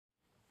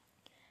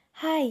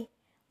Hi,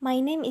 my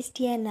name is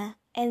Diana,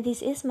 and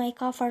this is my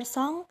cover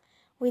song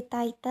with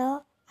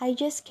title I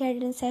Just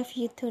Couldn't Save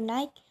You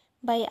Tonight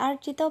by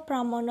Ardhito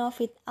Pramono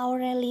with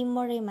Aurelie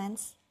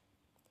Moeremans.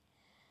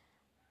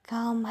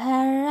 Come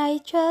here,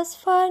 I just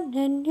found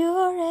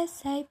your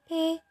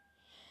recipe,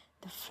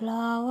 the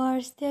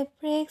flowers, the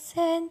bricks,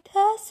 and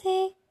the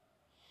sea.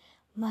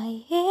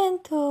 My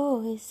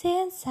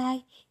intuition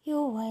inside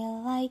you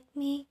will like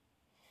me,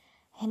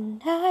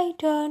 and I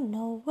don't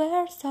know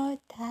where should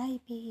I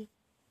be.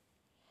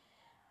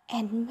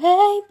 And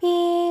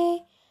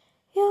maybe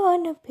you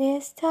wanna be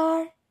a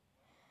star.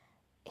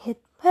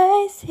 It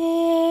may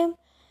seem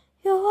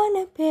you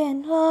wanna be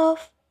in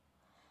love.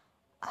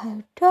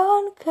 I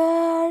don't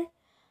care,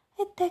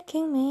 it's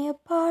taking me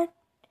apart,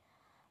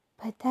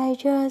 but I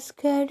just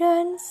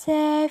couldn't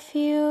save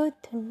you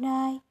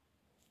tonight.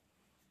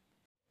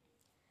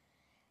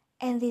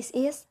 And this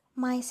is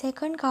my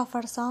second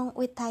cover song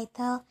with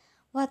title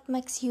What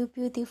Makes You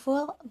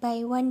Beautiful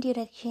by One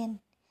Direction.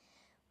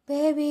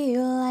 Baby,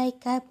 you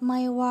light up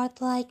my world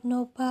like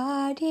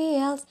nobody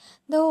else.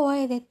 The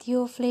way that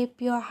you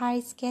flip your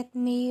eyes get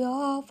me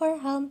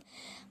overwhelmed.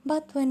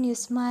 But when you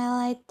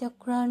smile at the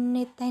ground,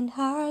 it ain't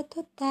hard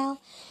to tell.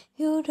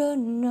 You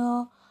don't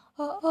know,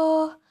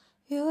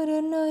 you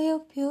don't know you're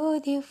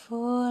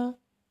beautiful.